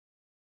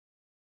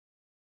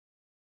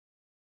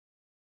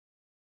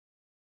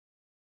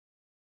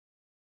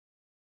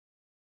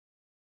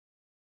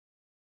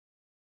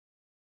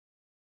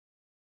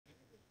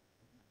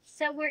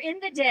So we're in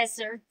the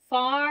desert,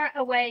 far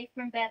away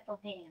from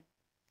Bethlehem.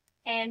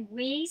 And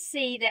we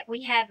see that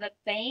we have a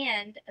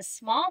band, a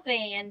small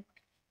band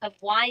of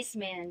wise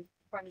men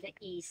from the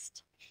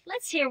east.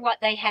 Let's hear what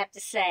they have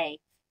to say.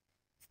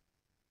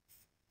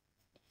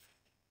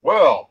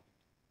 Well,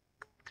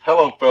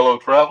 hello, fellow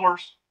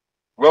travelers.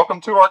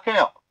 Welcome to our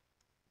camp.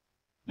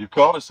 You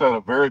caught us at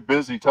a very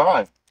busy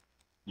time.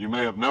 You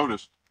may have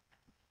noticed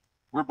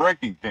we're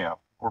breaking camp.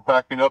 We're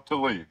packing up to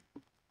leave.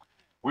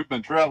 We've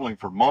been traveling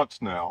for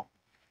months now,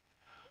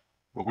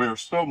 but we are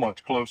so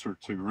much closer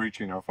to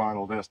reaching our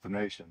final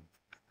destination.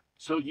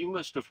 So you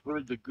must have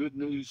heard the good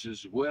news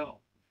as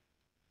well,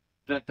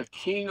 that the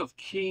King of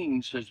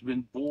Kings has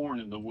been born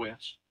in the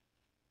West.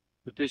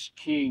 But this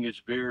King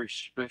is very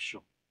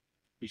special.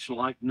 He's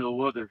like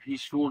no other.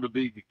 He's going to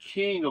be the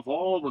King of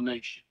all the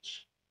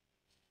nations.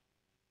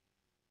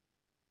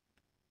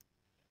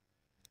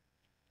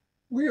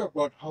 We are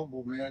but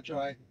humble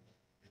magi,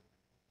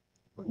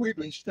 but we've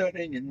been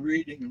studying and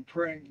reading and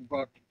praying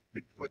about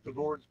with the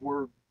Lord's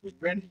Word for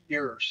many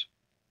years,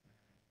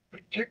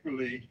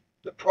 particularly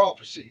the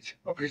prophecies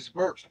of his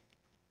birth.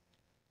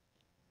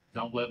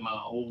 Don't let my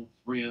old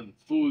friend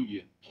fool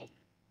you.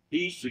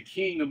 He's the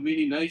King of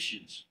many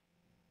nations.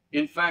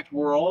 In fact,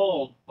 we're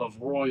all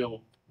of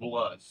royal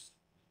blood.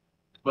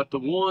 But the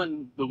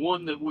one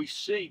that we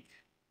seek,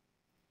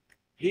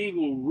 he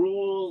will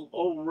rule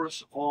over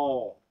us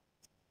all.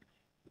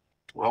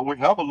 Well, we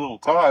have a little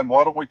time.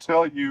 Why don't we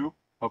tell you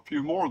a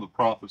few more of the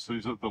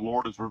prophecies that the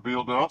Lord has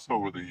revealed to us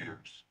over the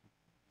years?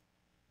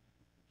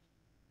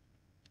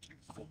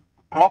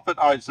 Prophet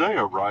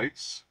Isaiah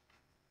writes,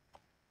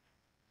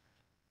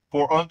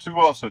 "For unto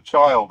us a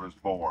child is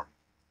born,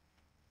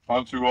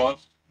 unto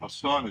us a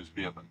son is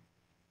given,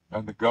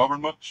 and the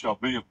government shall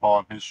be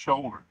upon his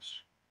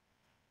shoulders.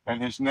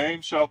 And his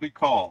name shall be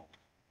called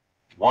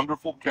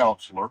Wonderful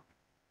Counselor,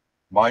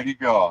 Mighty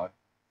God,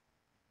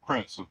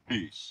 Prince of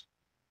Peace."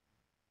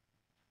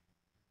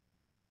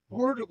 The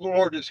word of the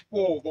Lord is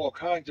full of all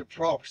kinds of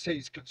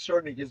prophecies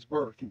concerning his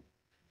birth.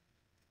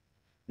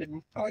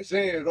 In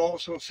Isaiah it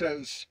also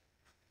says,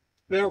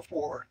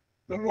 "Therefore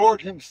the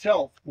Lord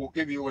himself will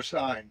give you a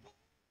sign.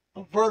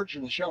 A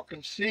virgin shall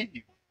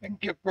conceive and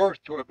give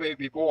birth to a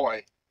baby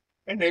boy,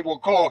 and they will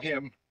call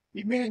him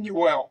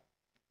Emmanuel."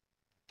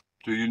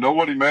 Do you know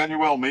what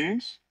Emmanuel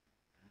means?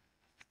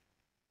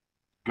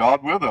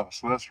 God with us.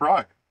 That's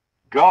right.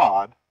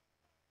 God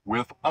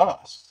with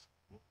us.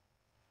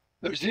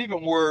 There's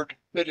even word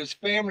that his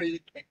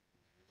family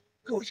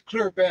goes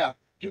clear back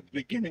to the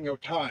beginning of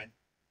time.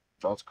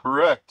 That's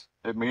correct.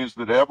 It means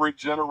that every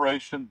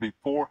generation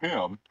before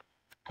him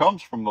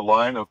comes from the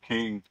line of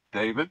King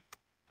David,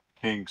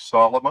 King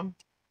Solomon,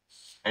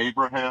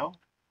 Abraham,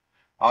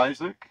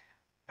 Isaac,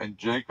 and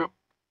Jacob,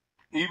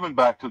 even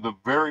back to the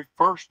very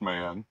first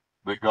man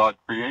that God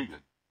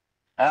created,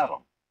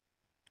 Adam.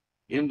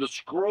 In the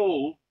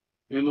scroll,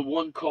 in the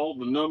one called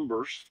the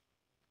Numbers,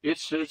 it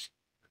says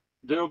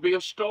there'll be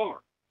a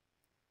star.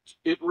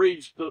 It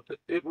reads,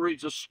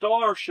 a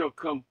star shall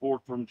come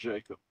forth from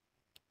Jacob,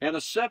 and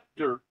a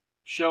scepter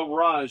shall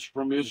rise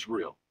from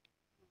Israel.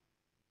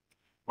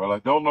 Well, I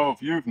don't know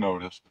if you've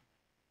noticed,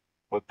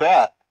 but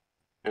that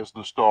is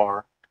the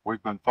star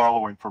we've been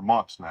following for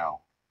months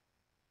now.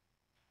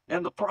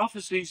 And the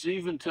prophecies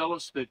even tell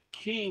us that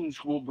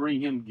kings will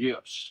bring him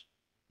gifts.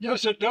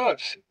 Yes, it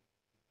does.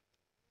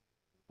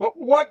 But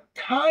what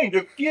kind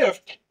of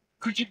gift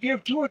could you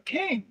give to a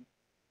king?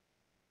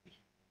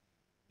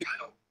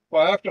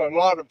 Well, after a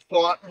lot of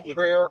thought and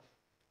prayer,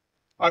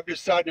 I've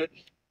decided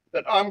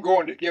that I'm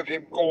going to give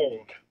him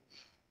gold.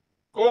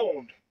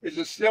 Gold is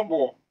a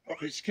symbol of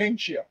his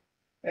kingship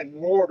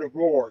and Lord of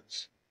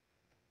Lords.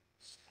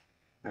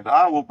 And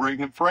I will bring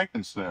him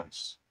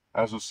frankincense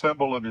as a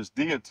symbol of his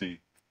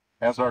deity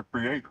as our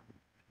creator.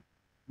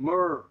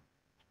 Myrrh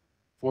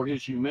for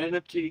his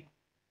humanity,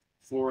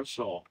 for us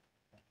all.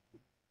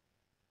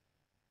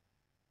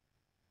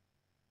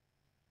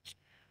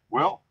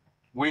 Well,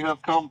 we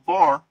have come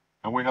far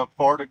and we have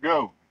far to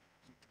go.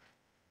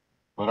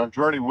 But our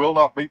journey will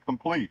not be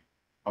complete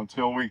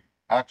until we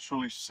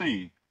actually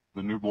see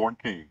the newborn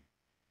king.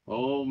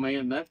 Oh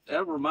man, that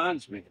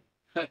reminds me.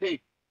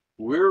 Hey,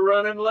 we're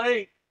running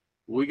late.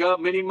 We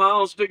got many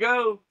miles to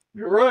go.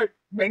 You're right,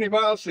 many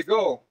miles to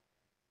go.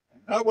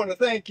 I want to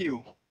thank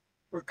you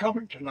for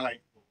coming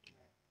tonight.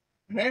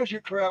 And as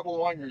you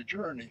travel on your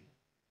journey,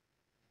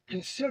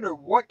 consider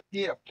what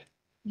gift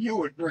you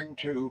would bring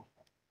to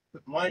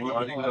the mighty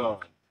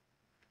God,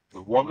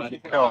 the wonderful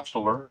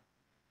counselor,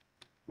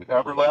 the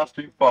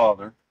everlasting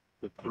Father,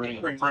 The Prince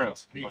the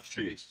Prince of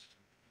Peace.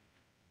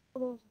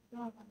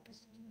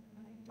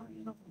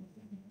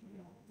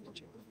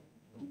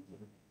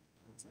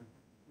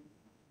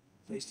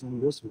 Facing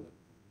this way.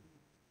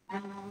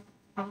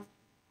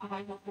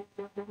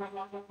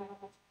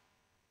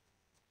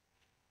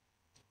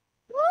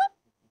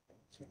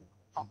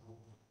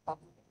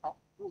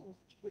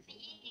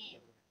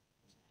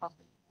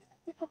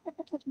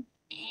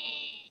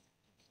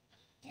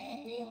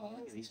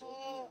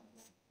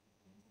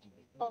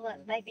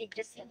 maybe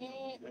just.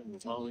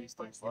 Kathleen,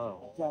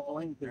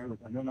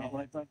 they're not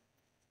like that.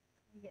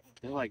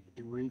 They're like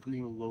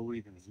breathing lower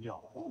than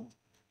y'all.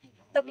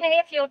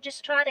 Okay, if you'll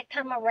just try to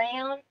come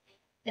around,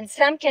 and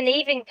some can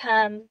even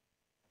come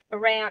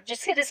around.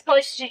 Just get as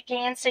close as you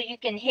can so you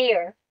can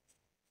hear.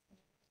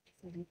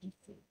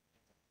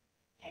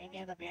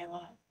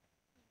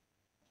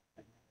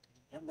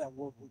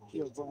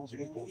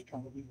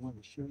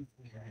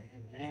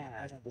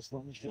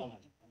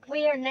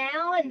 We are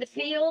now in the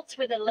fields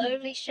with the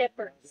lowly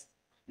shepherds.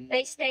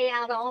 They stay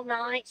out all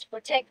night to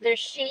protect their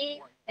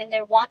sheep, and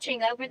they're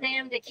watching over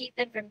them to keep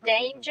them from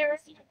danger.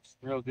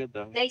 Real good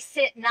though. They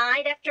sit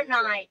night after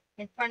night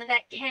in front of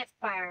that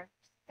campfire.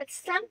 But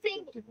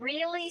something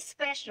really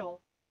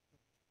special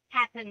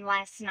happened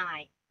last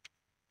night.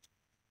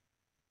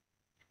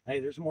 Hey,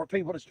 there's more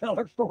people to tell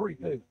their story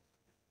to.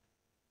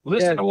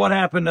 Listen to what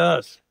happened to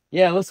us.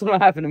 Yeah, listen to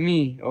what happened to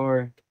me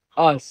or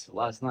us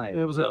last night.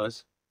 It was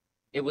us.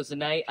 It was a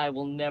night I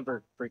will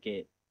never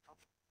forget.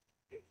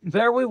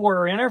 There we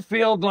were in our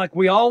field like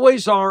we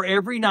always are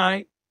every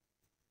night.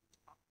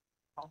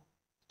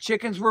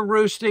 Chickens were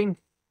roosting.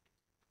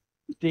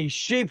 The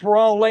sheep were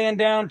all laying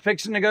down,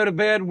 fixing to go to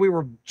bed. We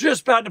were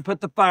just about to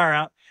put the fire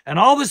out. And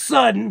all of a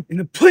sudden, In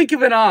the blink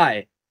of an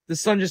eye, the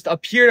sun just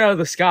appeared out of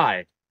the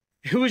sky.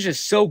 It was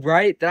just so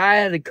bright that I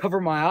had to cover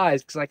my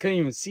eyes because I couldn't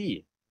even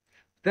see.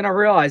 Then I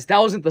realized that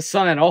wasn't the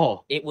sun at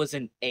all. It was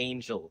an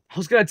angel. I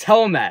was going to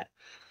tell him that.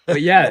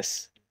 But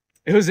yes,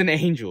 it was an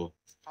angel.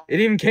 It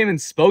even came and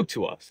spoke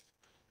to us.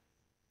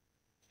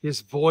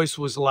 his voice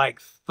was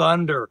like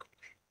thunder.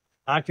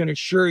 I can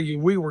assure you,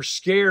 we were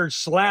scared,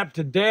 slapped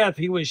to death.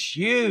 He was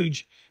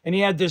huge, and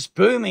he had this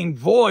booming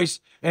voice,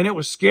 and it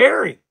was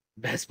scary.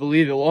 Best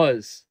believe it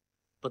was.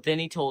 But then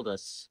he told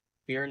us,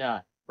 "Fear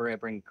not, for I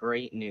bring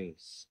great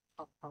news."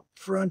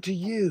 For unto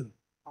you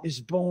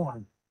is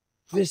born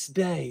this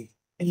day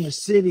in the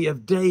city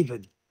of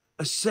David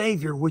a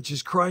Savior, which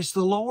is Christ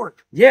the Lord.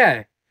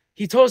 Yeah,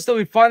 he told us that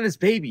we'd find this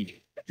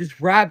baby, just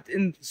wrapped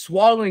in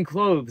swaddling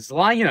clothes,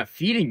 lying in a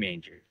feeding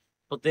manger.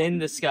 But then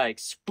the sky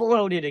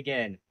exploded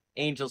again.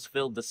 Angels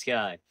filled the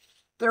sky.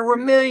 There were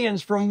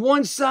millions from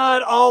one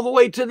side all the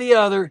way to the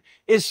other.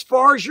 As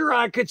far as your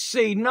eye could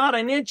see, not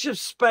an inch of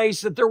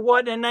space that there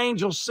wasn't an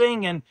angel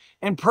singing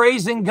and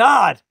praising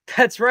God.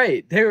 That's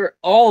right. They were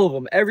all of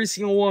them. Every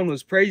single one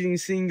was praising and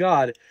singing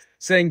God,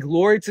 saying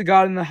glory to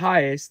God in the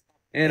highest,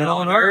 and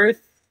on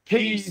earth,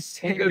 peace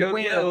and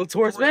goodwill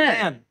towards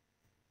man.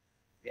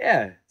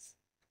 Yeah.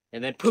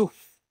 And then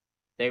poof,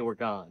 they were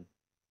gone.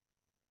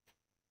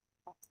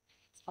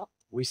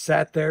 We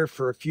sat there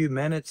for a few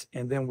minutes,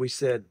 and then we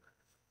said,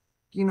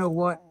 you know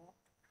what?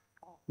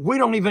 We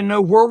don't even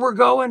know where we're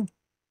going.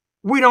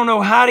 We don't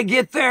know how to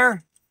get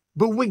there,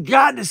 but we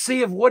got to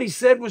see if what he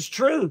said was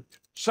true.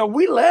 So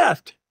we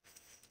left.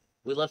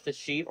 We left the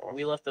sheep,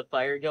 we left the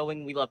fire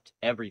going, we left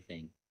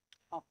everything.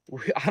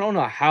 I don't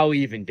know how we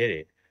even did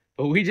it,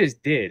 but we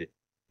just did.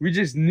 We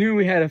just knew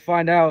we had to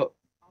find out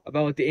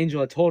about what the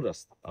angel had told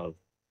us of.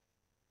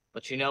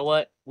 But you know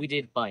what? We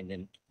did find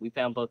them. We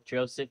found both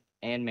Joseph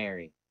and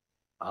Mary.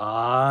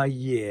 Ah,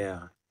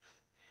 yeah.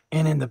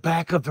 And in the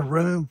back of the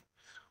room,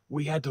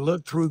 we had to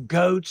look through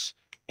goats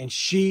and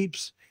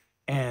sheeps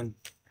and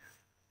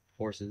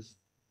Horses.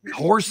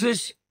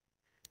 horses.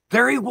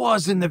 There he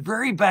was in the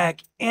very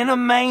back in a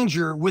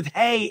manger with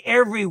hay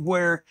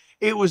everywhere.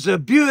 It was a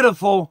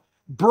beautiful,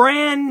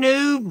 brand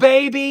new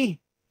baby.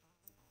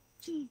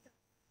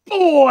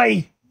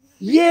 Boy,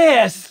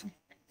 yes,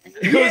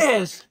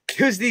 yes.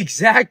 It was the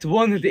exact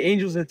one that the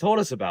angels had told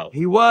us about.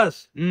 He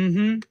was.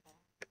 Mm-hmm.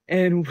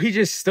 And we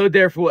just stood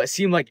there for what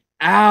seemed like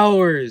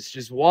hours,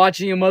 just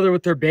watching a mother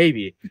with her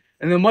baby.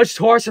 And then much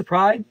to our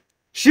surprise,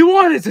 she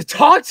wanted to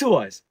talk to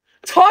us.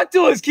 Talk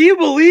to us. Can you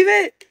believe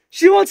it?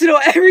 She wants to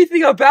know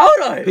everything about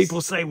us.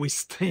 People say we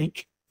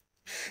stink.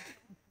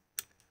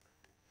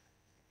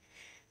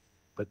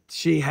 But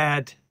she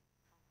had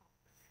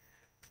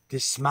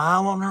this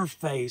smile on her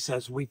face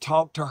as we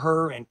talked to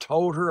her and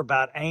told her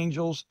about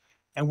angels.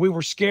 And we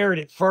were scared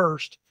at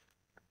first.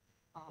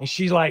 And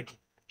she's like,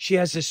 she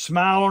has this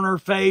smile on her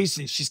face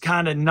and she's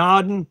kind of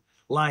nodding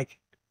like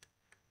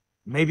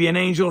maybe an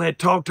angel had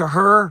talked to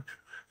her.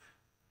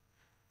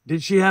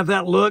 Did she have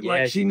that look Yeah,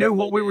 like she she knew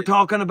what we definitely were did.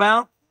 talking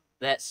about?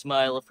 That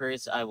smile of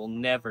hers I will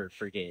never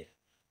forget.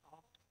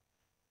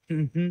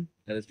 Mm-hmm.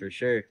 That is for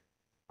sure.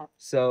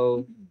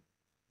 So,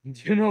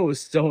 do you know what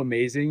was so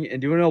amazing? And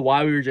do you know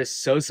why we were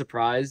just so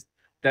surprised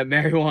that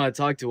Mary wanted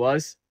to talk to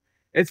us?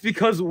 It's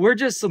because we're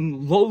just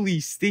some lowly,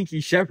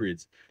 stinky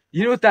shepherds.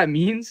 You know what that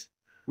means?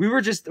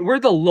 We're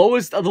the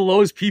lowest of the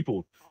lowest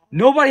people.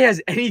 Nobody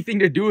has anything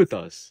to do with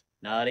us.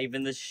 Not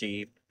even the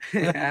sheep.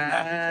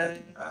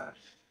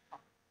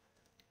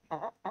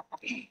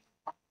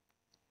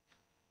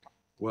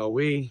 Well,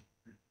 we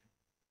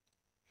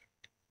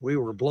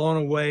were blown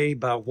away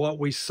by what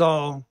we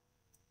saw.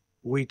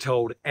 We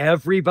told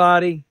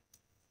everybody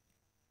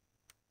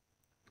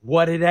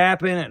what had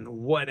happened and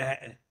what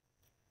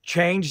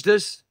changed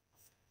us.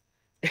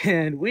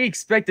 And we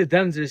expected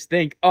them to just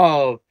think,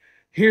 oh,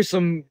 here's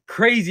some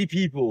crazy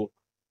people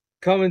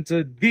coming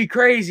to be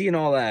crazy and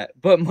all that.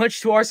 But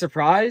much to our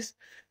surprise,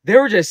 they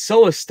were just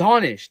so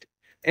astonished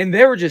and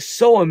they were just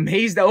so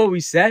amazed at what we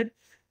said.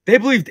 They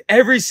believed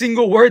every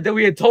single word that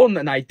we had told them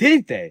that night,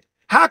 didn't they?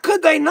 How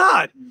could they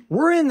not?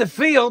 We're in the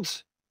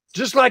fields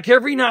just like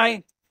every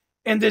night,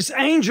 and this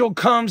angel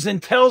comes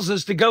and tells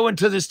us to go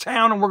into this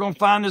town and we're going to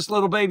find this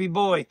little baby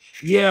boy.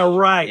 Yeah,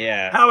 right.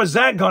 Yeah. How is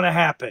that going to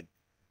happen?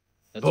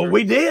 That's But right.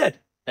 we did.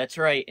 That's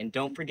right. And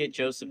don't forget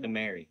Joseph and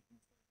Mary.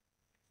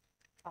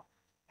 You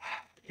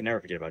can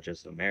never forget about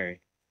Joseph and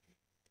Mary.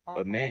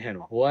 But man,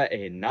 what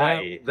a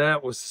night.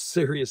 That was a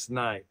serious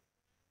night.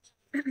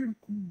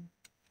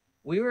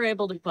 We were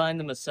able to find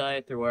the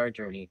Messiah through our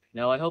journey.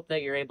 Now I hope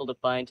that you're able to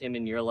find him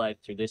in your life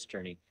through this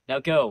journey. Now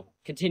go,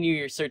 continue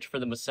your search for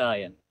the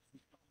Messiah.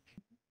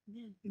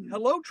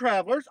 Hello,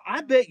 travelers.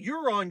 I bet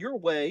you're on your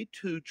way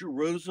to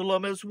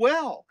Jerusalem as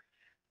well.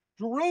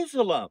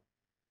 Jerusalem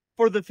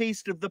for the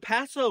Feast of the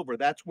Passover.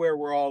 That's where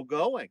we're all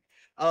going.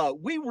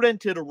 We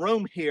rented a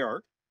room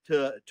here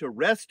to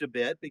rest a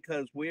bit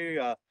because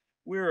we're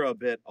a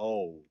bit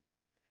old.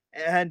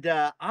 And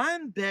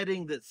I'm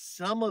betting that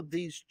some of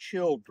these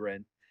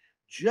children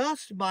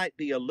just might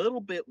be a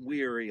little bit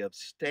weary of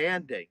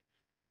standing.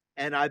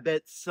 And I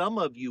bet some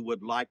of you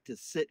would like to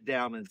sit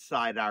down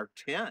inside our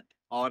tent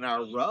on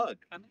our rug.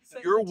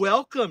 You're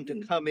welcome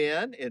to come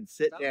in and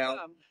sit down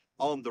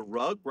on the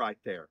rug right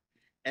there.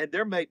 And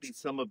there may be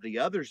some of the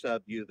others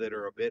of you that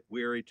are a bit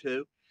weary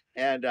too.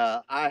 And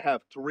I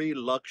have 3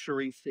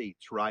 luxury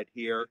seats right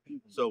here.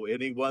 So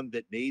anyone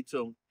that needs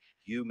them,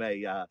 you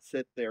may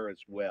sit there as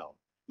well.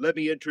 Let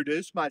me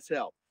introduce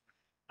myself.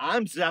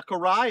 I'm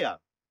Zechariah,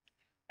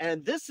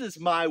 and this is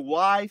my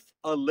wife,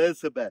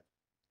 Elizabeth.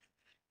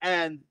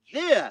 And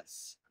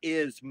this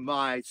is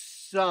my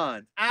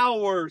son,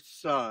 our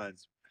son,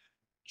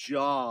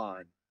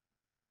 John.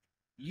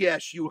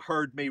 Yes, you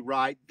heard me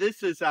right.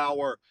 This is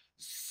our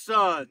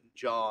son,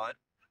 John,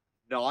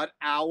 not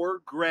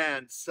our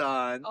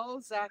grandson.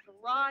 Oh,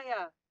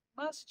 Zachariah,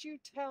 must you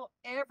tell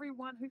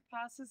everyone who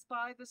passes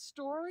by the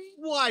story?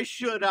 Why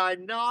should I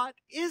not?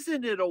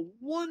 Isn't it a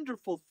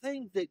wonderful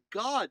thing that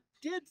God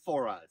did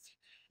for us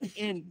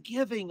in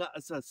giving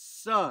us a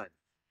son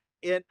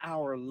in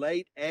our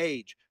late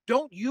age?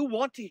 Don't you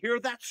want to hear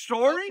that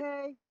story?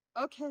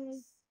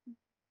 Okay.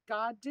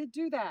 God did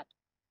do that.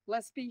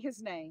 Blessed be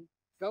his name.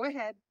 Go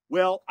ahead.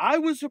 Well, I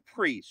was a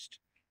priest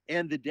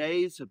in the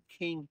days of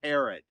King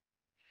Herod,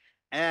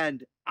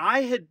 and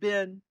I had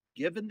been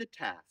given the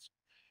task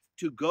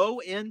to go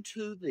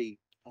into the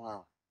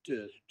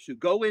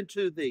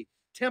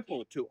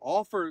temple to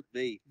offer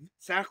the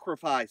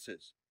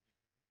sacrifices.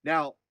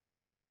 Now,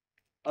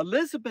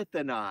 Elizabeth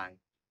and I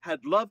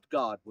had loved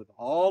God with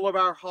all of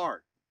our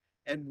heart,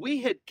 and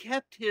we had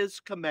kept his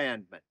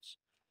commandments.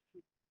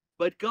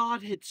 But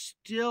God had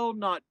still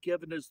not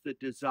given us the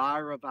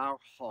desire of our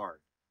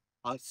heart,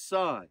 a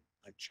son,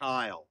 a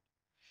child.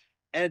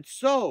 And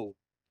so,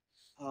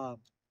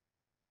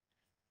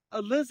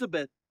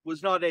 Elizabeth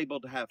was not able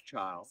to have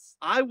child.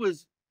 I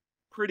was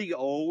pretty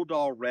old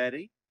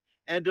already,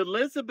 and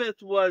Elizabeth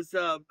was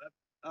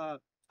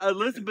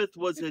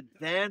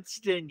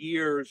advanced in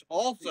years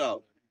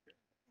also.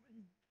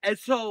 And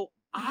so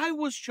I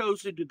was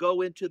chosen to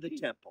go into the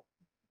temple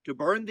to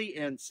burn the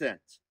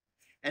incense.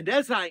 And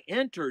as I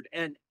entered,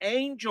 an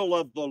angel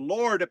of the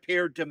Lord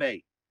appeared to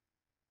me.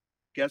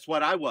 Guess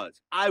what I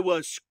was? I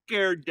was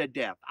scared to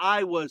death.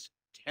 I was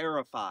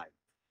terrified.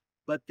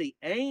 But the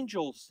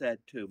angel said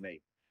to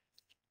me,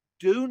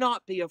 "Do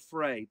not be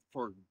afraid,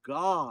 for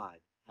God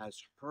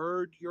has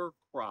heard your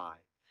cry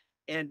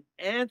and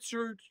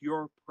answered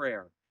your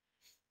prayer.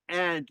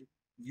 And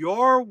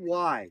your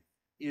wife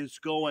is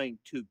going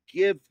to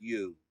give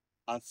you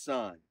a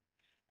son,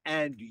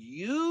 and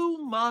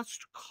you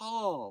must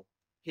call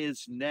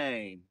his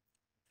name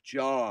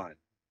John.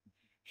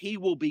 He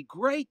will be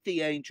great,"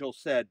 the angel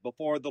said,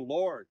 "before the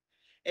Lord,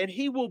 and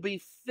he will be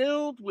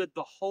filled with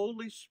the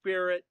Holy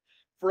Spirit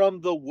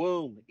from the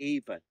womb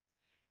even.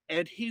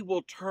 And he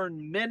will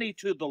turn many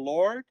to the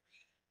Lord,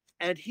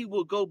 and he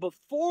will go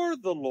before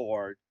the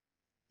Lord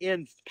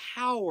in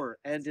power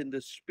and in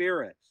the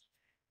Spirit.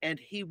 And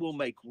he will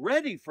make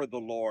ready for the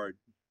Lord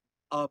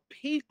a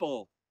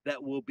people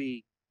that will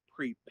be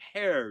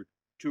prepared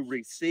to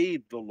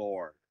receive the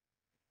Lord."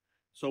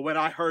 So when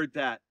I heard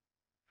that,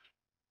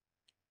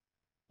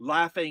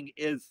 laughing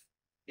is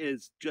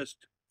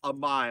just a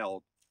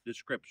mild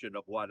description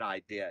of what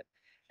I did.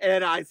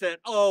 And I said,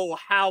 "Oh,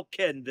 how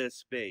can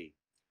this be?"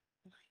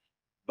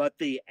 But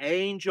the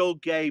angel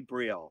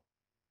Gabriel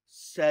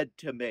said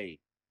to me,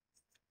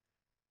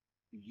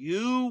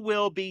 "You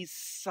will be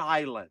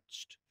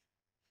silenced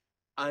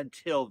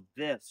until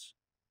this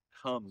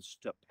comes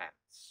to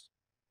pass."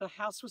 The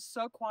house was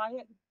so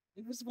quiet.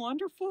 It was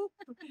wonderful.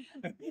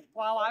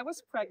 While I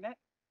was pregnant,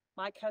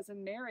 my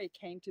cousin Mary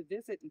came to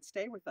visit and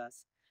stay with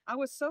us. I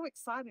was so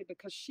excited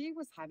because she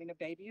was having a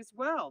baby as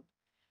well.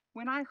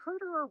 When I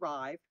heard her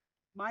arrive,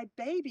 my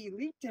baby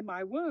leaped in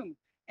my womb,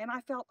 and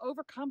I felt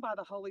overcome by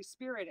the Holy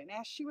Spirit. And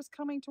as she was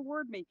coming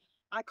toward me,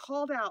 I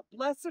called out,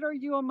 "Blessed are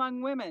you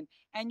among women,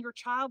 and your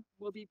child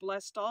will be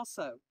blessed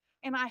also."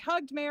 And I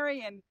hugged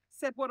Mary and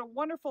said what a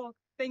wonderful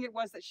thing it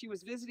was that she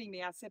was visiting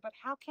me. I said, "But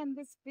how can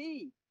this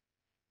be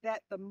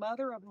that the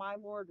mother of my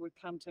Lord would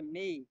come to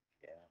me?"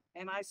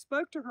 And I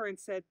spoke to her and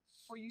said,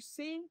 "For you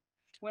see,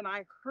 when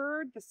I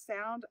heard the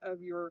sound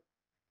of your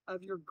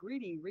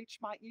greeting reach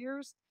my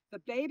ears, the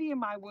baby in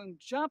my womb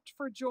jumped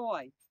for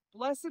joy.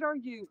 Blessed are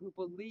you who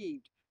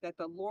believed that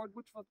the Lord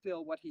would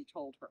fulfill what he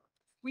told her."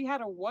 We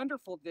had a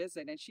wonderful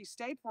visit and she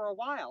stayed for a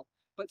while,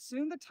 but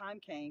soon the time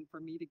came for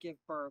me to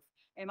give birth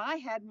and I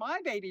had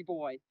my baby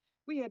boy.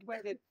 We had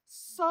waited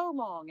so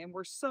long and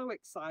were so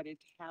excited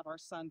to have our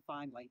son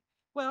finally.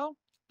 Well,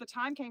 the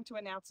time came to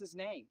announce his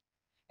name,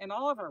 and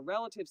all of our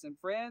relatives and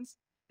friends,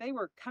 they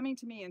were coming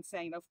to me and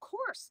saying, "Of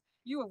course,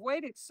 you have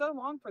waited so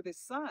long for this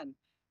son,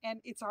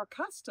 and it's our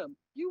custom.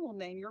 You will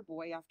name your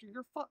boy after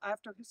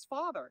after his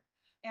father."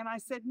 And I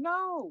said,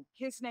 "No,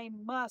 his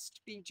name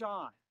must be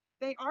John."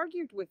 They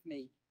argued with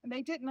me, and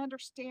they didn't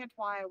understand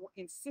why I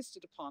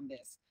insisted upon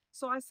this.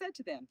 So I said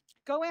to them,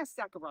 "Go ask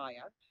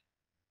Zechariah."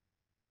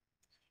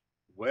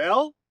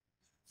 Well,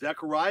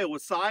 Zechariah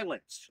was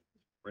silenced.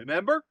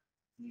 Remember?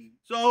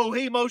 So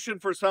he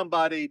motioned for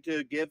somebody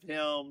to give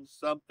him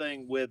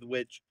something with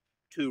which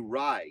to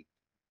write.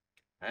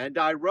 And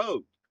I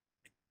wrote,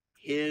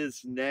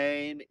 "His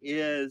name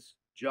is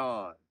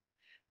John."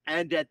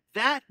 And at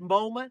that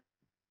moment,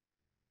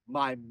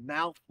 my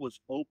mouth was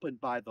opened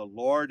by the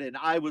Lord, and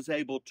I was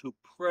able to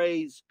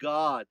praise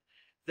God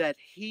that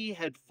he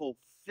had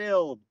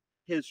fulfilled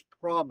his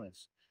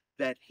promise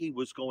that he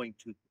was going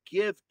to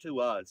give to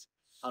us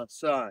a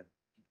son.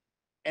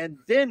 And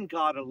then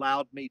God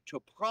allowed me to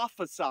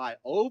prophesy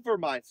over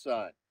my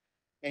son.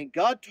 And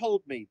God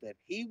told me that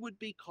he would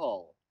be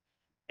called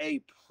a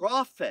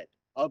prophet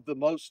of the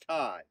Most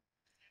High.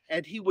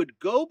 And he would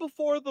go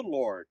before the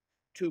Lord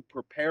to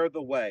prepare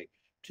the way,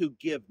 to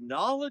give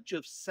knowledge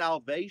of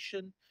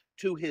salvation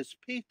to his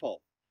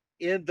people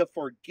in the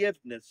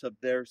forgiveness of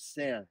their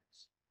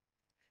sins.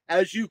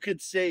 As you can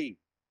see,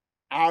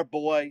 our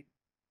boy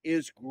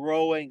is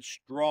growing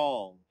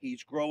strong.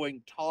 He's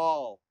growing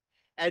tall,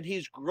 and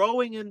he's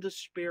growing in the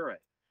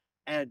spirit.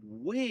 And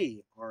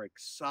we are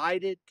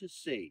excited to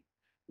see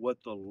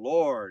what the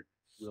Lord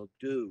will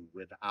do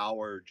with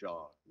our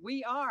John.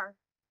 We are,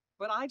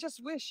 but I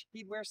just wish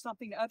he'd wear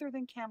something other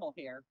than camel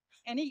hair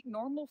and eat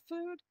normal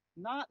food,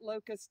 not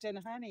locust and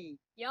honey.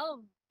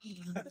 Yum.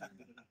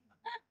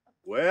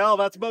 Well,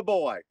 that's my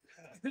boy.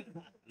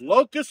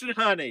 Locust and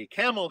honey,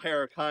 camel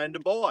hair kind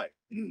of boy.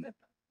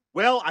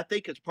 Well, I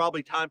think it's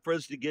probably time for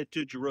us to get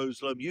to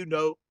Jerusalem. You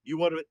know, you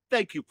want to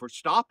thank you for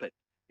stopping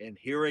and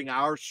hearing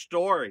our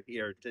story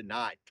here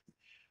tonight.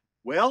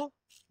 Well,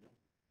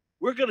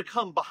 we're going to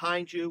come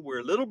behind you. We're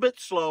a little bit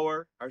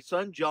slower. Our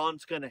son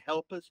John's going to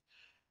help us.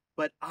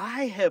 But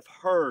I have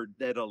heard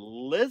that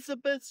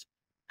Elizabeth's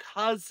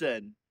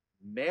cousin,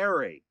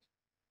 Mary,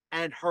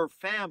 and her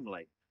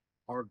family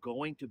are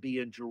going to be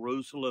in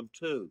Jerusalem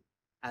too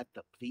at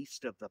the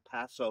Feast of the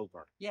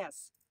Passover.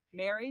 Yes,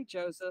 Mary,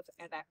 Joseph,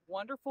 and that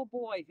wonderful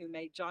boy who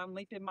made John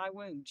leap in my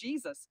womb,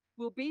 Jesus,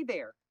 will be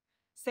there.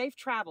 Safe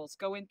travels.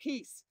 Go in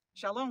peace.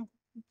 Shalom.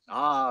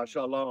 Ah,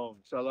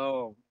 shalom,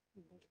 shalom.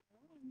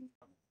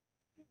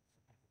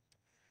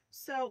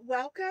 So,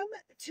 welcome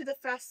to the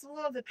Festival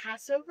of the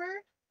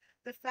Passover.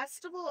 The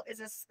festival is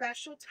a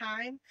special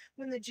time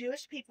when the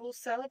Jewish people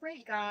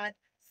celebrate God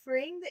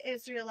freeing the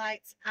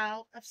Israelites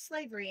out of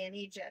slavery in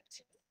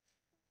Egypt.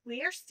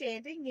 We are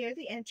standing near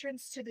the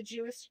entrance to the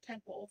Jewish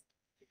temple,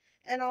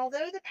 and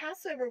although the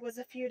Passover was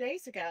a few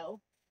days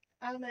ago,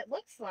 it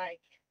looks like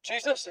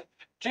Jesus?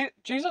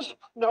 Jesus?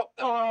 No,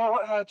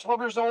 12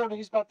 years old.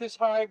 He's about this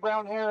high,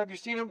 brown hair. Have you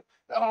seen him?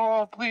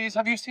 Oh, please,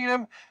 have you seen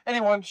him?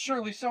 Anyone?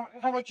 Surely,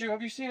 how about you?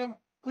 Have you seen him?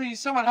 Please,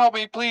 someone help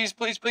me. Please,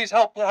 please, please,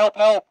 help.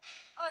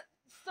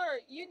 Sir,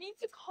 you need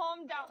to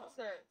calm down,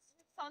 sir.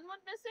 Son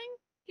went missing?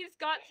 He's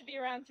got to be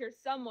around here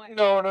somewhere.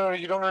 No,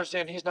 you don't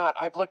understand. He's not.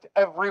 I've looked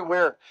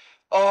everywhere.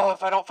 Oh,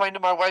 if I don't find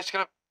him, my wife's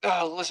gonna...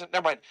 listen,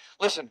 never mind.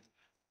 Listen,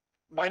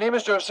 my name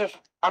is Joseph.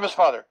 I'm his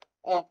father.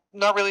 Well,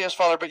 not really his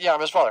father, but yeah,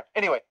 I'm his father.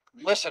 Anyway,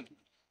 listen.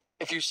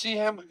 If you see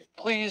him,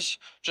 please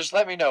just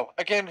let me know.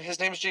 Again, his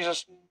name's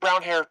Jesus.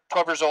 Brown hair,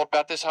 12 years old,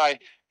 about this high.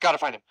 Gotta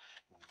find him.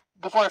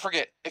 Before I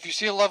forget, if you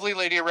see a lovely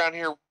lady around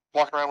here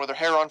walking around with her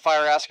hair on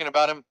fire asking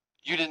about him,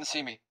 you didn't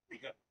see me.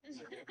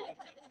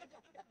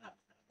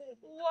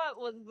 What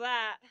was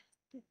that?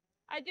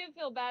 I do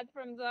feel bad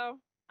for him, though.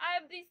 I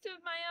have these two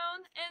of my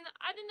own, and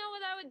I didn't know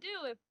what I would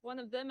do if one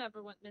of them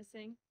ever went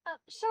missing.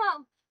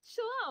 Shalom.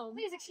 Shalom.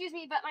 Please excuse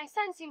me, but my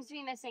son seems to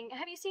be missing.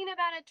 Have you seen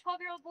about a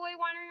 12-year-old boy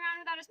wandering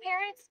around without his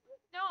parents?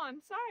 No, I'm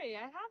sorry,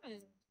 I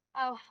haven't.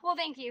 Oh, well,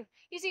 thank you.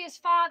 You see,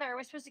 his father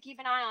was supposed to keep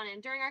an eye on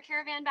him during our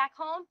caravan back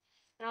home,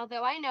 and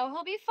although I know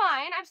he'll be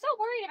fine, I'm still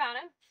worried about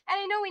him,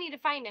 and I know we need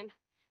to find him.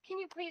 Can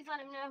you please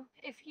let him know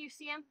if you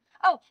see him?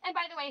 Oh, and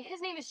by the way,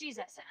 his name is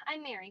Jesus.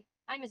 I'm Mary.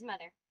 I'm his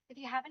mother. If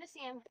you happen to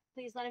see him,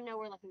 please let him know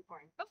we're looking for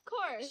him. Of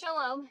course.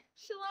 Shalom.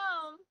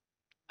 Shalom.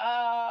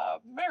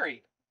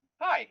 Mary.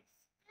 Hi.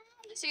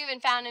 So you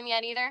haven't found him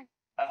yet either?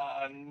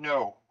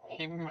 No.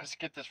 He must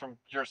get this from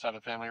your side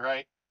of the family,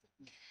 right?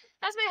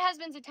 That's my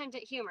husband's attempt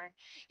at humor.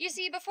 You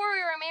see, before we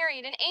were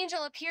married, an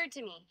angel appeared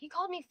to me. He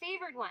called me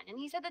favored one, and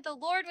he said that the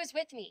Lord was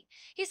with me.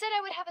 He said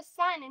I would have a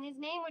son, and his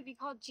name would be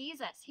called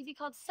Jesus. He'd be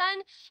called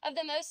Son of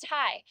the Most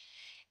High.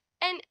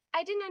 And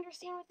I didn't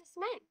understand what this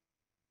meant.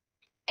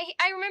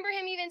 I remember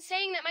him even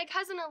saying that my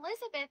cousin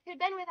Elizabeth,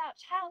 who'd been without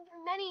child for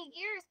many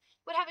years,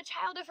 would have a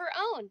child of her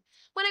own.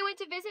 When I went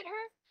to visit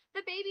her,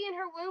 the baby in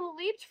her womb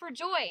leaped for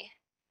joy.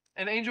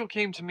 An angel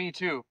came to me,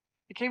 too.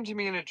 He came to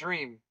me in a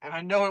dream, and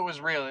I know it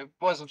was real. It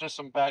wasn't just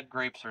some bad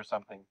grapes or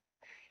something.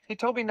 He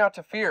told me not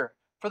to fear,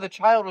 for the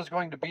child was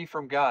going to be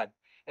from God,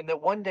 and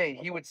that one day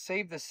he would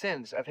save the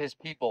sins of his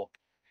people.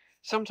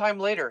 Sometime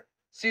later,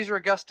 Caesar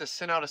Augustus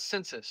sent out a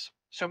census,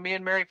 so me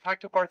and Mary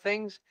packed up our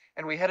things,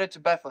 and we headed to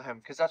Bethlehem,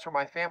 because that's where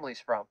my family's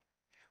from.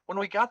 When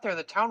we got there,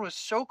 the town was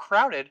so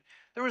crowded,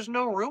 there was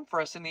no room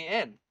for us in the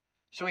inn,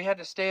 so we had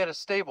to stay at a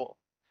stable.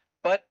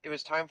 But it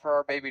was time for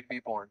our baby to be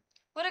born.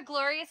 What a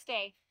glorious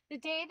day, the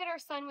day that our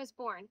son was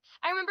born.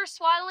 I remember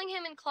swaddling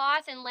him in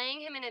cloth and laying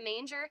him in a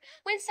manger,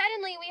 when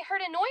suddenly we heard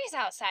a noise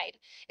outside.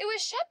 It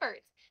was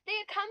shepherds. They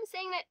had come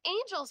saying that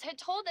angels had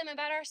told them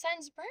about our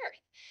son's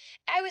birth.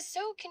 I was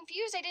so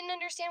confused, I didn't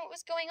understand what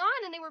was going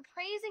on, and they were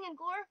praising and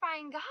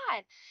glorifying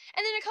God.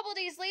 And then a couple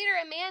days later,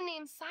 a man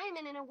named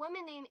Simon and a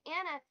woman named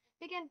Anna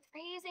began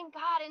praising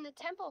God in the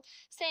temple,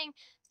 saying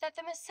that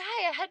the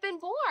Messiah had been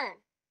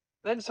born.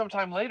 Then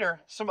sometime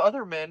later, some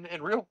other men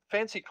in real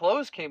fancy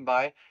clothes came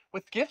by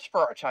with gifts for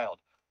our child,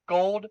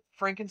 gold,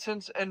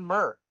 frankincense, and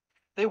myrrh.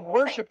 They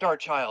worshipped our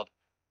child.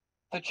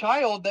 The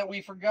child that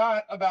we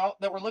forgot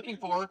about, that we're looking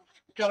for,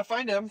 gotta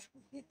find him.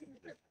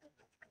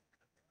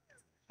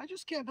 I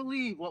just can't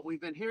believe what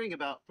we've been hearing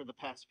about for the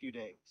past few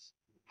days.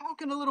 How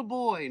can a little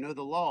boy know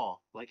the law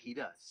like he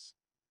does?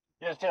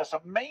 It's just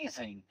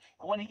amazing.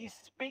 When he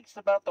speaks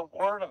about the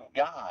Word of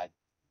God,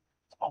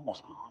 it's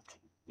almost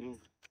haunting.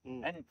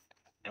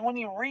 And when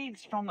he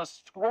reads from the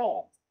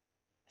scroll,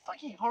 it's like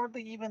he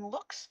hardly even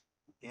looks.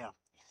 Yeah.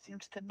 He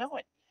seems to know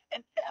it.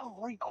 And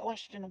every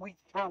question we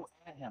throw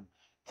at him,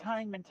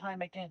 time and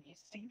time again, he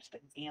seems to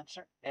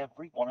answer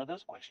every one of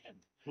those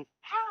questions.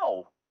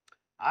 How?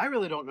 I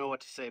really don't know what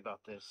to say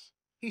about this.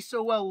 He's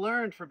so well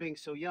learned for being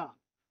so young.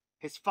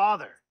 His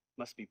father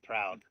must be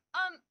proud.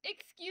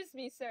 Excuse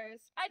me,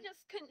 sirs. I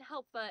just couldn't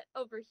help but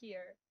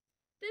overhear.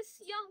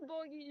 This young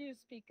boy you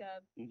speak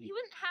of, he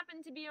wouldn't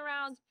happen to be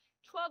around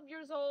 12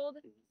 years old,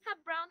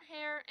 have brown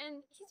hair,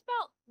 and he's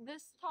about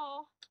this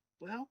tall.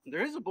 Well,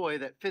 there is a boy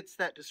that fits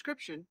that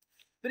description,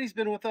 but he's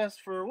been with us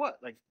for what,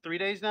 like 3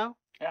 days now?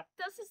 Yeah.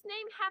 Does his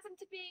name happen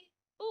to be,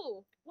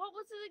 what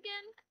was it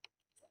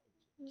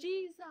again?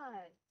 Jesus.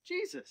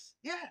 Jesus,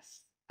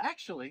 yes.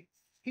 Actually,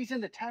 he's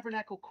in the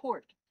tabernacle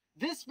court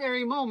this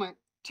very moment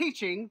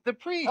teaching the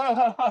priest.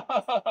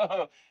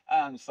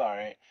 I'm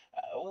sorry.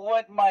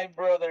 What my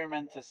brother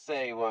meant to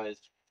say was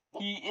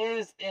he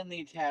is in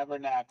the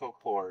tabernacle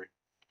court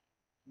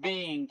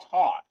being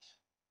taught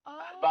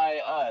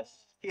by us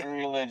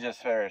religious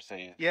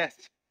Pharisees. Yes,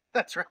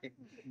 that's right.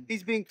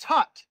 He's being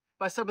taught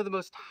by some of the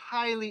most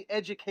highly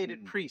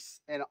educated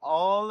priests in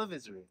all of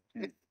Israel.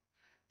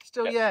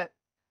 Still yet,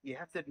 you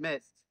have to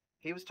admit,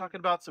 he was talking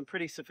about some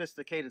pretty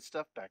sophisticated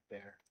stuff back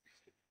there.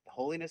 The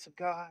holiness of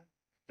God,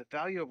 the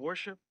value of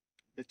worship,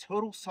 the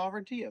total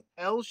sovereignty of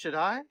El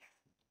Shaddai.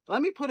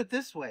 Let me put it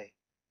this way.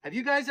 Have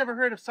you guys ever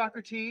heard of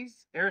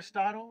Socrates,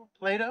 Aristotle,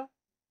 Plato?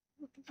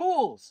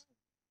 Fools.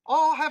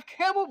 All have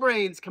camel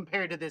brains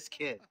compared to this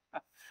kid.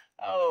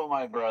 Oh,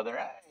 my brother,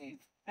 I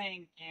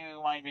think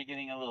you might be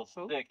getting a little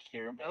sick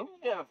here.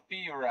 You have a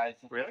fever, I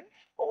think. Really?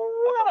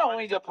 Why don't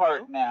we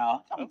depart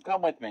now?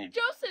 Come with me.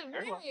 Joseph,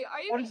 Mary,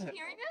 are you What is it?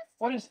 hearing us?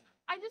 What is it?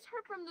 I just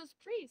heard from this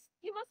priest.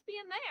 He must be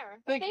in there.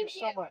 Thank you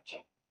so much.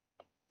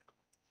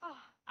 Oh,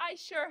 I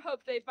sure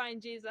hope they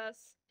find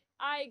Jesus.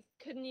 I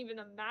couldn't even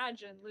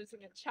imagine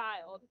losing a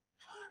child.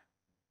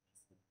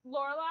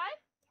 Lorelai?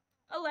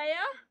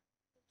 Alea?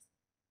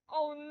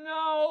 Oh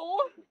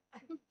no!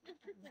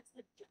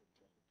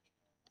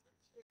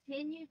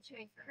 Continued to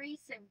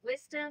increase in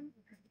wisdom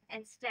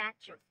and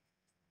stature.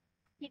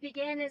 He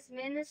began his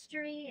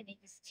ministry and he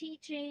was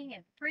teaching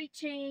and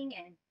preaching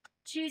and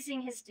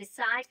choosing his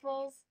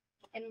disciples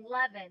and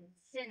loving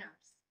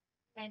sinners.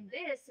 And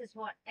this is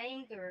what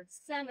angered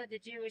some of the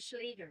Jewish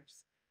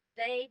leaders.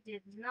 They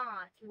did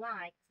not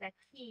like that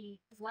he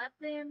loved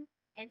them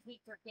and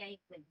he forgave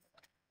them.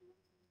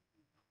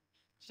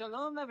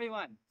 Shalom,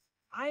 everyone.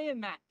 I am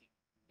Matthew,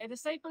 a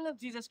disciple of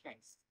Jesus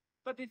Christ.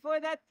 But before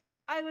that,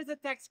 I was a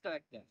tax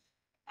collector.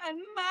 And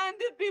man,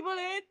 did people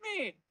hate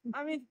me!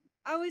 I mean,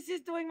 I was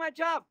just doing my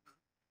job.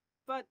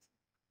 But,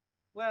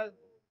 well,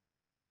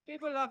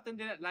 people often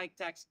didn't like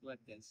tax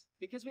collectors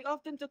because we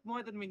often took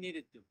more than we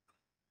needed to.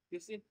 You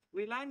see,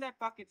 we lined our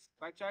pockets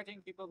by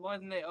charging people more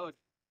than they owed.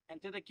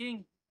 And to the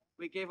king,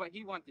 we gave what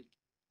he wanted.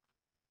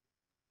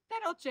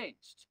 That all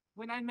changed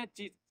when I met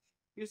Jesus.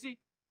 You see,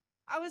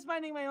 I was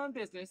minding my own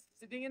business,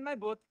 sitting in my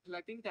booth,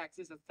 collecting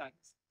taxes as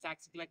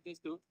tax collectors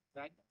do,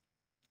 right?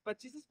 But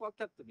Jesus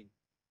walked up to me,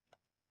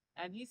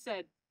 and he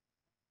said,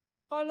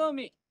 follow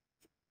me.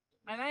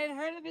 And I had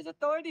heard of his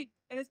authority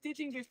and his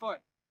teaching before.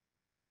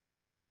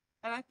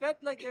 And I felt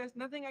like there was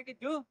nothing I could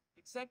do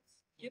except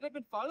get up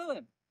and follow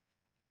him.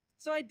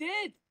 So I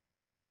did.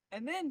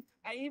 And then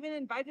I even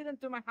invited him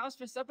to my house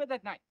for supper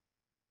that night,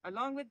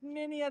 along with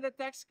many other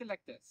tax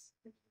collectors.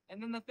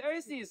 And then the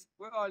Pharisees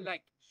were all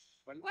like,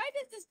 well, why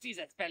does this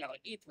Jesus fellow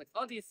eat with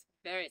all these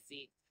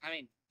Pharisees?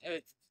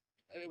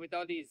 With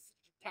all these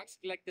tax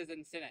collectors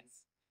and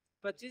sinners.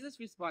 But Jesus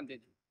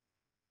responded,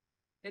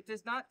 it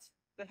is not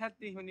the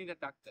healthy who need a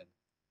doctor,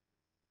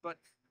 but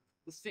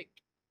the sick.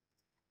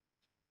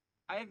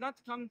 I have not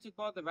come to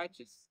call the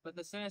righteous, but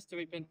the sinners to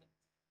repentance.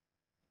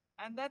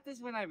 And that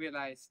is when I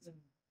realized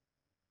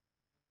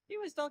he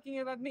was talking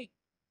about me.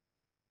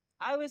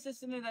 I was the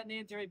sinner that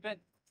needed to repent.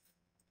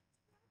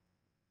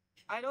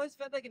 I'd always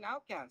felt like an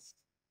outcast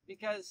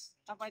because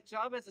of my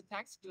job as a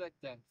tax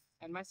collector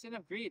and my sin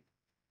of greed.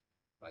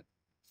 But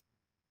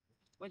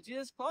when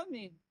Jesus called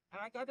me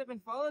and I got up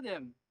and followed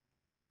him,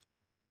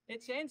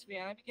 it changed me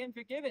and I became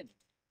forgiven.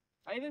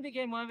 I even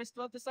became one of his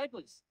 12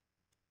 disciples.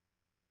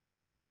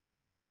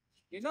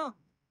 You know,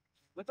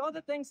 with all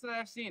the things that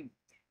I've seen,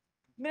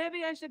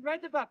 maybe I should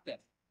write about them.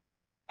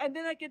 And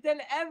then I could tell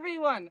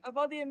everyone of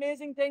all the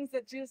amazing things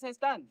that Jesus has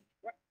done.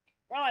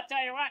 Well, I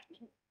tell you what,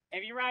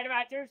 if you write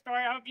about your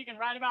story, I hope you can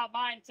write about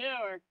mine too,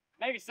 or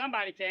maybe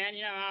somebody can.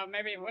 You know,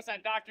 maybe what's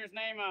that doctor's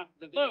name?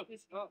 Luke.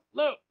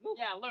 Luke.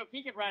 Yeah, Luke.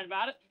 He could write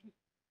about it.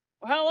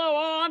 Well, hello,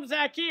 all. I'm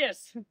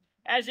Zacchaeus.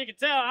 As you can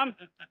tell,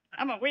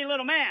 I'm a wee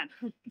little man,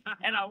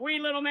 and a wee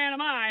little man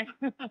am I.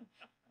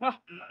 Well,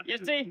 you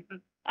see,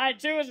 I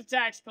too was a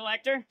tax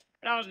collector,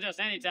 but I wasn't just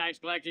any tax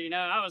collector. You know,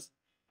 I was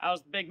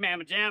the big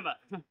mamma jamma,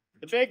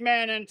 the big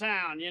man in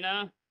town. You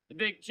know, the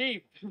big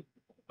chief.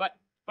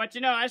 But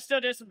you know, I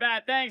still did some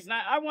bad things, and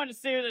I wanted to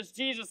see who this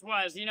Jesus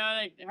was. You know,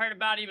 they heard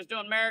about he was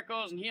doing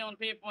miracles and healing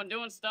people and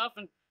doing stuff,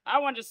 and I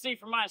wanted to see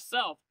for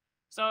myself.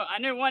 So I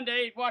knew one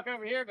day he'd walk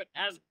over here, but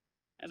as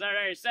I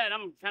already said,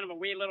 I'm kind of a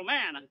wee little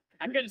man.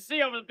 I couldn't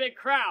see over the big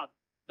crowd.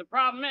 The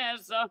problem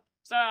is,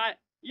 I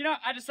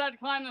decided to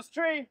climb this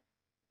tree,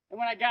 and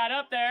when I got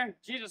up there,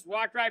 Jesus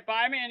walked right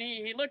by me, and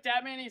he looked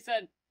at me, and he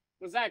said,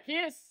 "Was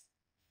Zacchaeus?"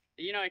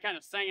 You know, he kind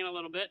of sang it a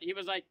little bit. He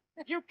was like,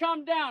 "You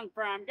come down,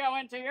 for I'm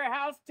going to your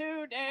house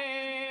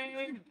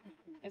today."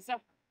 And so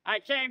I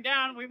came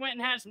down, we went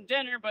and had some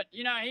dinner, but,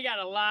 you know, he got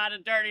a lot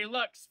of dirty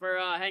looks for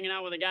hanging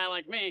out with a guy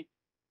like me.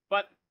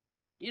 But,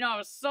 you know, I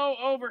was so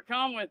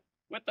overcome with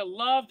the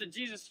love that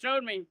Jesus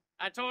showed me.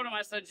 I told him,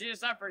 I said,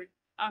 "Jesus,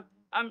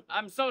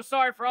 I'm so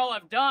sorry for all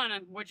I've done,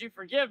 and would you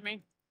forgive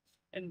me?"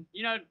 And,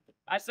 you know,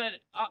 I said,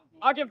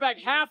 I'll give back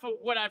half of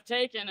what I've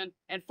taken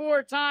and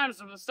 4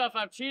 times of the stuff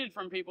I've cheated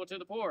from people to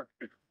the poor.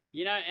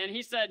 You know, and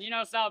he said, "You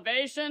know,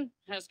 salvation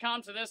has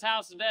come to this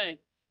house today.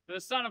 For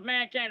the Son of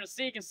Man came to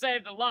seek and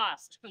save the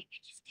lost."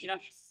 You know,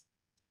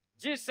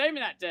 Jesus saved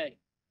me that day.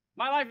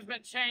 My life has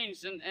been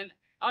changed, and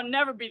I'll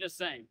never be the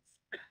same.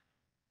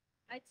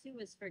 I too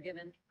was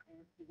forgiven.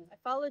 I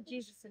followed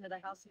Jesus into the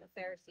house of the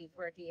Pharisees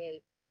where he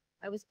ate.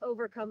 I was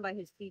overcome by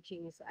his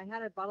teachings. I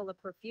had a bottle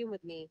of perfume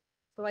with me,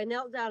 so I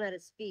knelt down at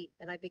his feet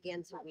and I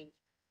began to weep.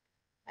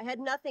 I had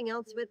nothing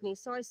else with me,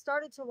 so I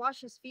started to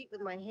wash his feet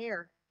with my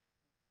hair.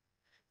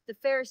 The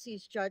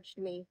Pharisees judged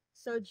me,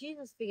 so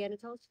Jesus began to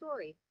tell a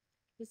story.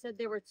 He said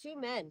there were 2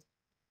 men.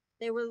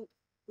 They were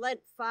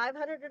lent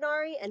 500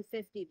 denarii and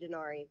 50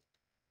 denarii.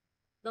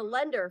 The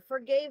lender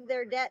forgave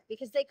their debt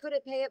because they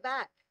couldn't pay it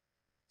back.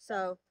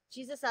 So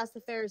Jesus asked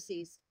the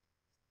Pharisees,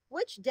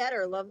 "Which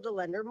debtor loved the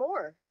lender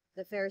more?"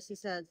 The Pharisee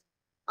said,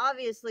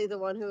 "Obviously the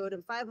one who owed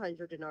him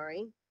 500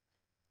 denarii.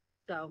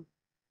 So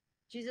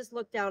Jesus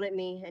looked down at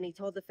me and he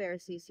told the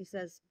Pharisees, he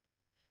says,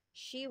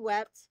 "She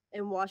wept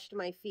and washed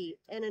my feet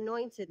and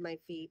anointed my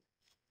feet.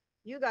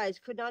 You guys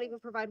could not even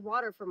provide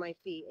water for my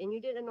feet, and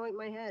you didn't anoint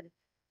my head."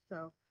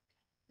 So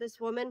this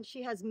woman,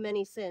 she has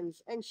many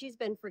sins, and she's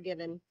been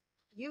forgiven.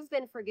 You've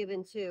been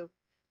forgiven too.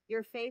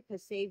 Your faith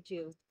has saved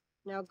you.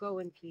 Now go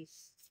in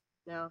peace.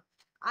 Now,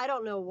 I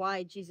don't know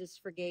why Jesus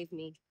forgave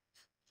me,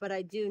 but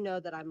I do know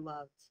that I'm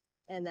loved,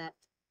 and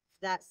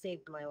that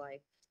saved my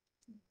life.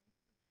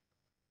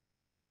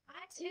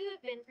 I too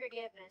have been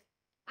forgiven.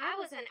 I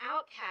was an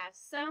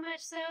outcast, so much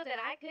so that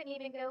I couldn't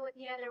even go with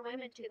the other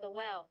women to the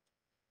well.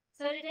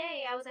 So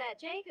today I was at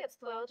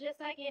Jacob's well just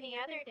like any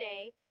other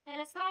day,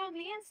 and I saw a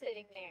man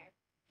sitting there.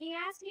 He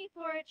asked me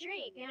for a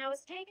drink, and I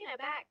was taken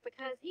aback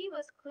because he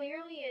was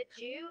clearly a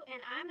Jew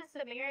and I'm a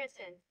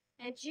Samaritan,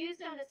 and Jews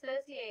don't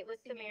associate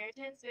with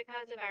Samaritans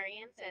because of our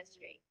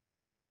ancestry.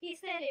 He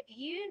said if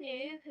you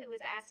knew who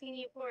was asking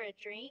you for a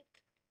drink,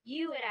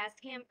 you would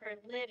ask him for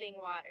living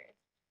water.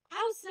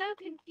 I was so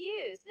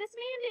confused. This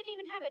man didn't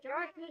even have a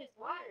jar to put his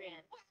water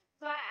in.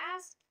 So I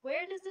asked,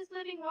 "Where does this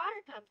living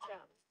water come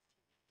from?"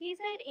 He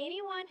said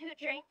anyone who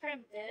drank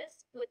from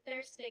this would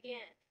thirst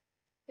again,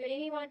 but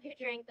anyone who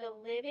drank the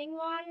living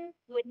water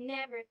would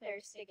never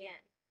thirst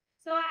again.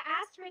 So I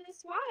asked for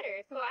this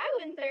water so I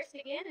wouldn't thirst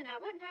again and I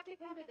wouldn't have to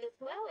come to this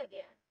well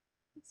again.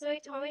 So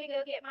he told me to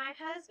go get my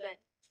husband,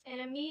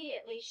 and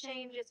immediately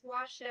shame just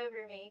washed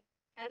over me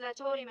as I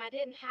told him I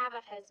didn't have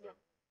a husband.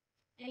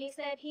 And he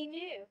said he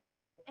knew,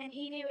 and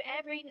he knew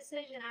every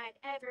decision I had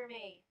ever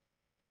made.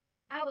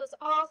 I was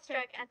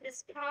awestruck at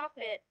this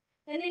prophet,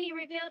 and then he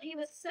revealed he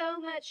was so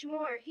much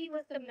more. He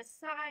was the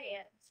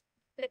Messiah,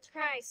 the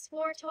Christ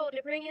foretold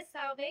to bring us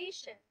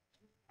salvation.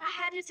 I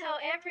had to tell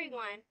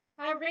everyone.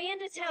 I ran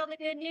to tell the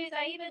good news.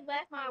 I even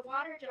left my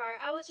water jar.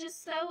 I was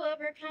just so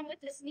overcome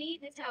with this need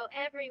to tell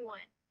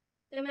everyone.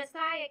 The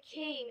Messiah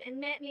came and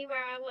met me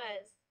where I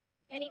was,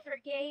 and he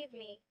forgave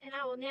me, and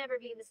I will never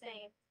be the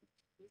same.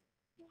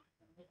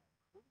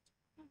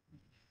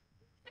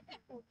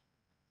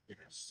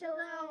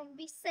 Shalom.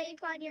 Be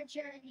safe on your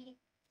journey.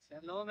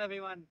 Shalom,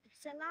 everyone.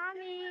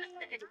 Salami.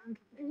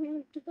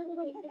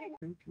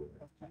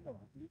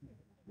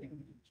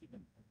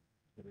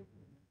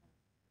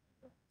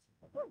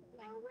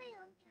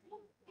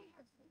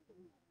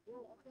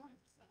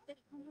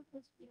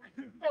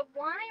 So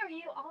why are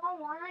you all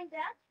lined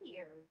up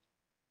here?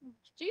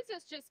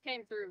 Jesus just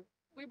came through.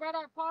 We brought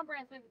our palm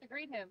branches to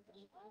greet him.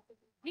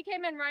 He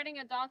came in riding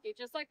a donkey,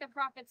 just like the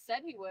prophet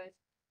said he would.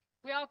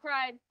 We all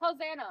cried,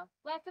 Hosanna!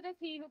 Blessed is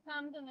he who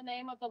comes in the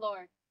name of the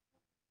Lord.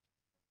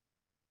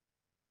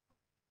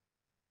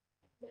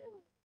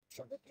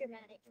 So look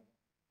dramatic.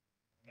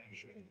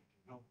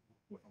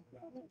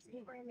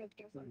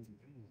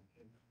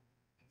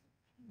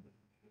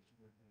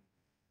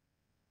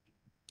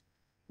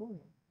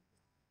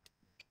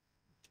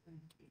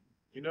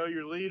 You know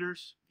your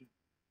leaders,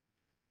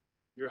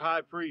 your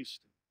high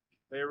priest.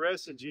 They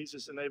arrested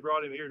Jesus and they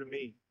brought him here to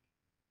me.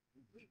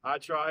 I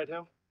tried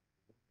him.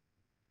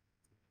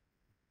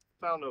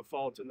 Found no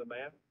fault in the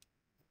man.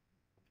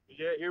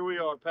 Yet here we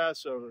are,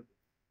 Passover.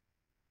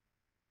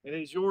 And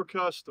it is your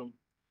custom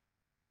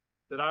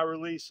that I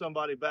release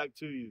somebody back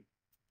to you,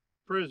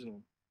 prisoner.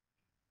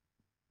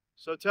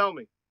 So tell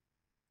me,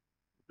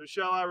 who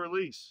shall I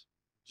release?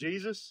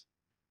 Jesus,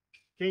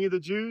 King of the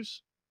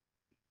Jews,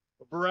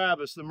 or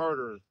Barabbas, the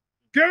murderer?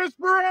 Give us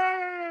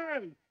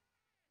bread!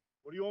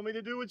 What do you want me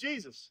to do with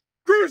Jesus?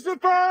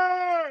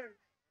 Crucify!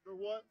 For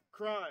what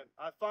crime?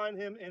 I find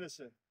him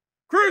innocent.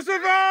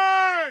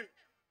 Crucify!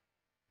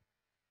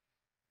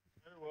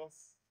 Very well.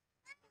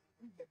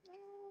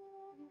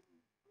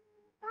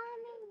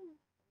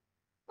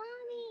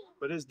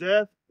 But his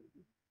death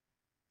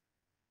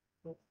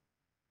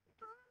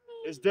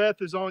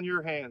is on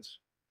your hands.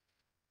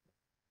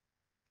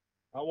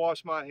 I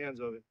wash my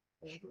hands of it.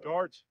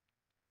 Guards.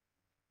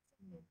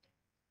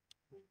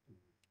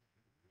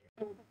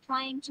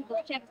 Claim to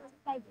protect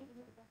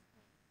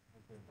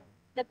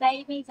the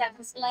babies that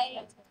was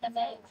laid, the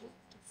babies.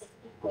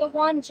 The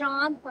one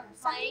John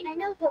proclaimed. I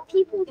know, but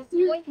people the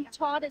boy who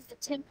taught at the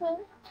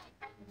temple.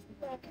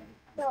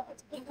 The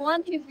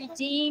one who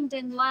redeemed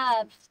and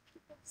loved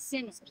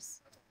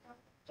sinners.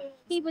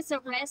 He was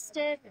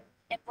arrested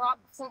and brought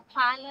before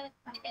Pilate,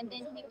 and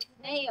then he was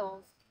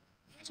nailed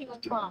to a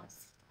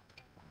cross.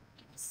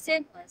 He was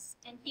sinless,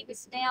 and he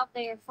was nailed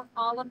there for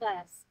all of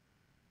us.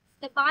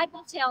 The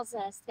Bible tells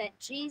us that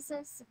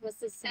Jesus was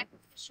the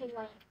sacrificial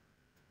lamb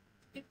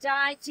who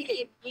died to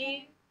give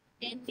you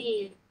and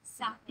me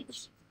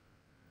salvation.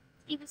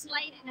 He was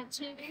laid in a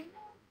tomb,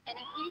 and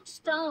a huge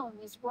stone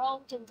was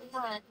rolled in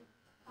blood.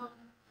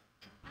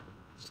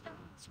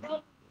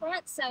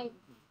 Front, so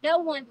no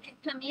one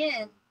could come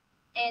in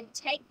and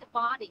take the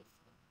body.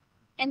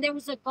 And there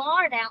was a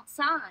guard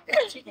outside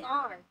to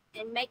guard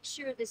and make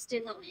sure this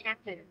didn't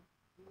happen.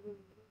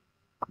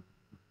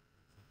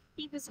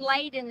 He was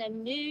laid in a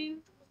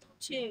new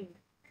tomb.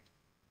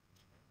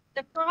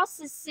 The cross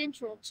is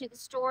central to the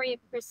story of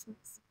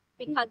Christmas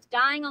because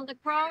dying on the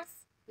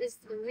cross is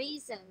the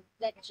reason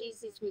that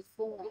Jesus was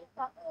born.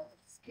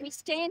 We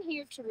stand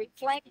here to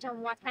reflect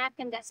on what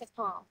happened at the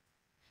cross.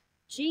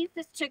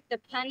 Jesus took the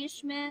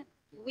punishment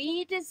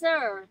we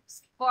deserve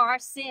for our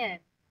sin.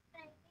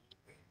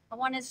 I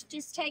want us to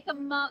just take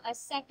a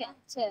second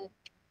to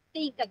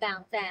think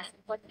about that,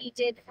 what he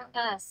did for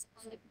us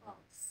on the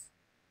cross.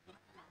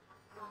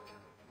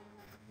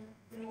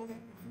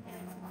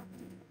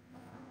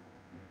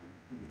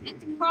 And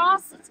the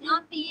cross is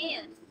not the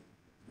end.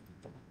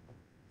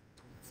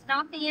 It's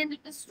not the end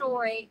of the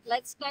story.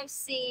 Let's go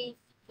see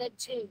the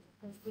tomb.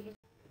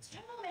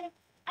 Gentlemen,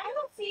 I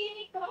don't see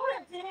any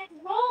guards and it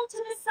rolled to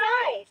the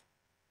side.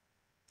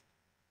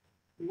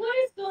 What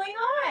is going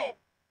on?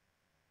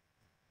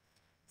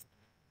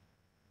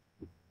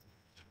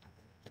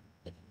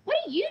 What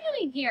are you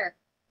doing here?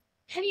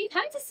 Have you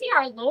come to see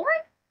our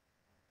Lord?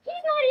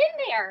 He's not in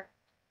there.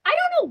 I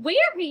don't know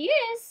where he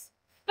is,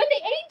 but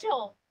the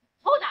angel.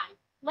 Hold on,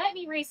 let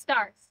me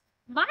restart.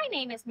 My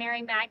name is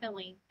Mary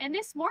Magdalene, and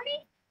this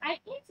morning I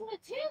came to the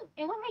tomb,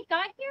 and when I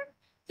got here,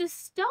 the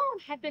stone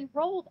had been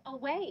rolled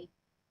away.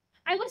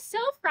 I was so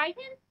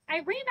frightened, I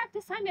ran back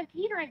to Simon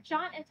Peter and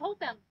John and told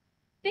them,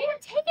 they have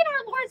taken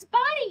our Lord's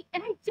body,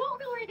 and I don't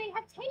know where they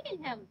have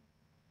taken him.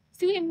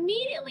 So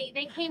immediately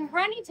they came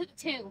running to the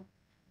tomb.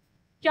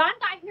 John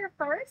got here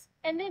first,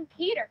 and then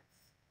Peter.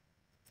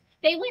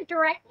 They went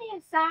directly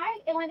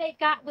inside, and when they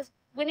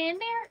went in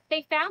there,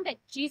 they found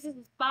that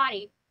Jesus'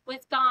 body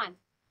was gone.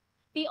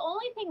 The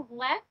only thing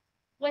left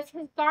was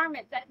his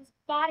garment that his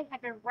body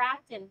had been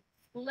wrapped in,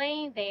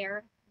 laying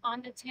there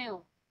on the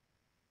tomb.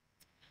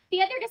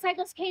 The other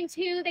disciples came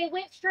too. They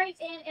went straight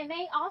in and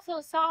they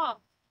also saw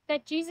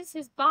that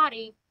Jesus'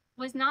 body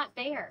was not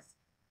there.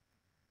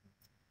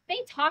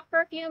 They talked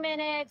for a few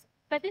minutes,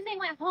 but then they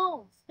went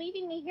home,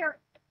 leaving me here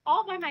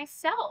all by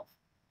myself.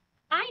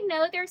 I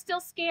know they're still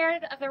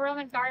scared of the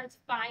Roman guards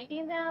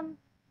finding them.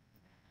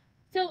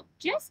 So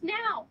just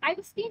now, I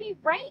was standing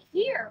right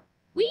here,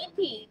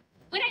 weeping,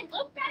 when I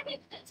looked back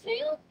at the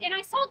tomb and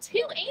I saw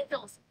two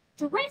angels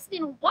dressed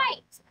in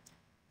white,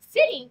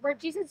 sitting where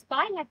Jesus'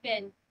 body had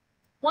been,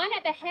 one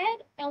at the head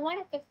and one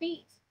at the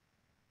feet.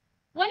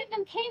 One of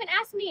them came and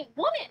asked me,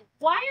 "Woman,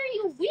 why are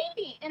you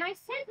weeping?" And I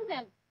said to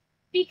them,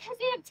 "Because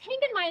they have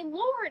taken my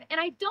Lord, and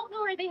I don't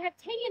know where they have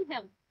taken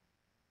him."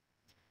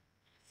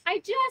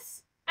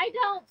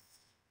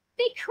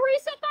 They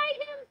crucified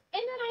him,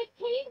 and then I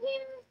came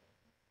here,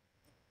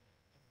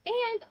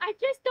 and I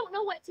just don't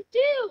know what to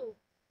do.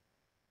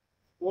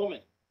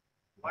 Woman,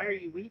 why are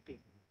you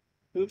weeping?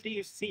 Who do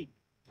you seek?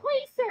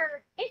 Please,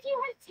 sir, if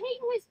you have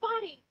taken his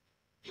body,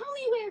 tell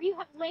me where you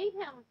have laid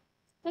him,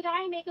 so that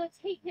I may go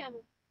take him.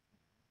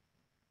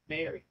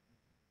 Mary,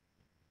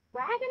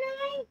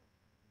 Rabboni?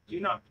 do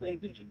not play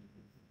with me,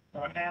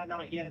 for I have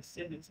not yet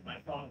ascended to my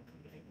Father.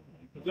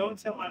 Go and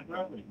tell my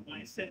brethren when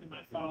I said to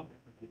my Father,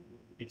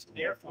 and to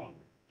their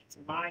Father, and to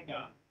my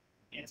God,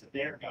 and to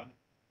their God.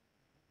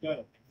 Go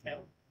and tell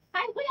them.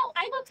 I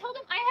will tell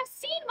them I have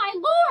seen my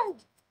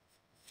Lord.